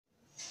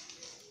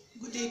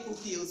Good day,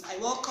 pupils. I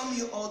welcome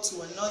you all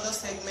to another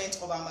segment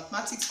of our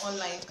mathematics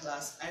online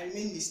class. I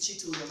remain Miss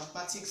Chito, your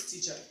mathematics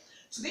teacher.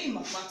 Today in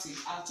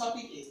mathematics, our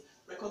topic is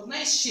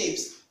recognize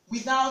shapes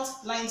without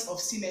lines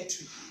of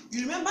symmetry.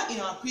 You remember in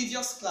our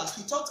previous class,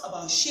 we talked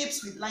about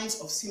shapes with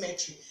lines of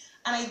symmetry.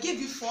 And I gave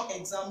you 4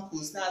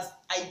 examples.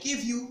 I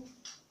gave you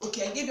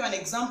an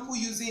example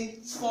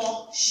using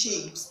 4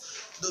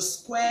 shapes: the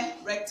square,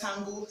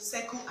 rectangle,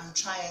 circle, and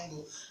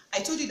triangle. I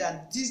told you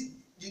that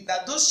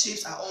those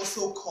shapes are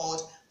also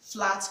called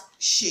flat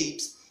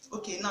shapes.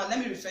 Okay, now let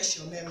me refresh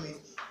your memory.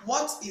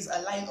 What is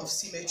a line of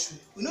symmetry?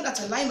 We know that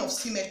a line of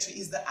symmetry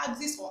is the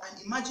axis or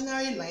an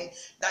imaginary line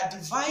that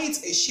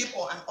divides a shape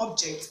or an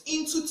object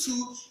into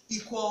 2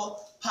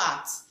 equal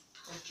parts.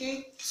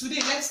 Okay,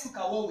 today let's look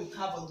at what we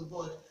have on the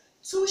board.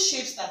 2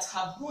 shapes that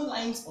have no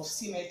lines of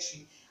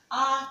symmetry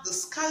are the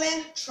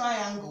scalar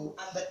triangle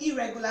and the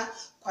irregular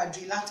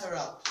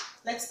quadrilateral.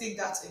 Let's take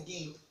that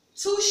again.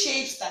 2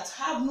 shapes that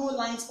have no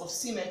lines of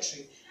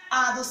symmetry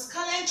are the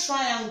scalar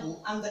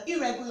triangle and the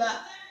irregular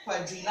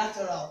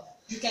quadrilateral.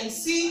 You can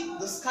see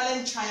the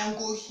scalar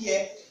triangle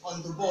here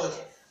on the board.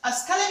 A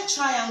scalar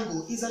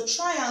triangle is a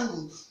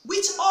triangle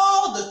which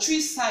all the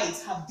 3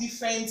 sides have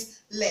different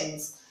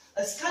lengths.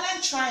 A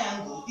scalar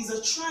triangle is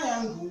a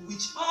triangle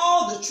which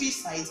all the 3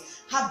 sides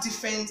have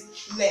different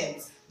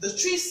lengths. The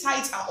 3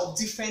 sides are of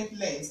different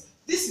lengths.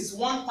 This is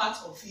one part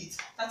of it.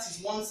 That is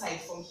one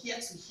side from here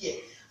to here.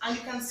 And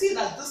you can see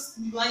that this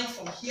line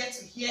from here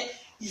to here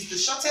is the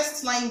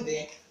shortest line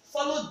there,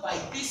 followed by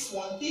this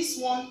one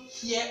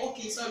here.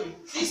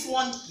 This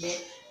one here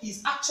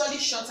is actually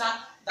shorter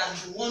than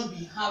the one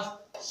we have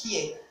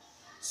here.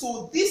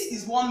 So this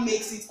is what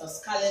makes it a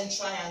scalar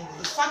triangle.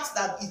 The fact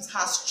that it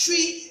has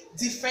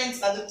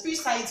the 3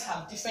 sides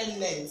have different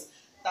lengths,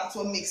 that's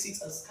what makes it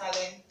a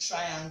scalar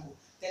triangle.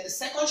 Then the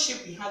second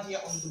shape we have here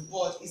on the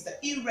board is the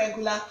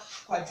irregular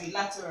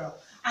quadrilateral.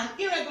 An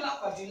irregular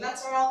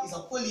quadrilateral is a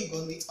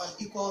polygon with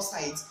unequal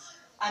sides.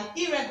 An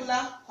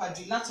irregular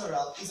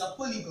quadrilateral is a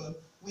polygon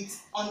with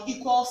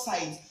unequal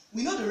sides.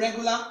 We know the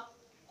regular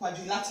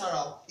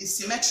quadrilateral is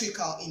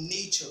symmetrical in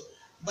nature,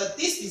 but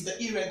this is the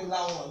irregular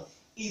one.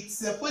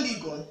 It's a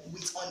polygon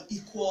with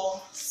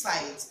unequal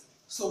sides.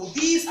 So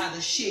these are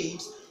the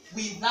shapes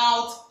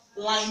without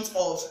lines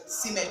of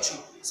symmetry.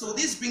 So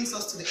this brings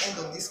us to the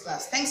end of this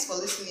class. Thanks for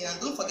listening, and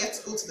don't forget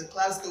to go to the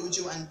class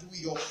dojo and do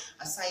your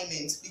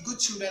assignments. Be good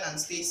children and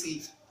stay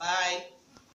safe. Bye.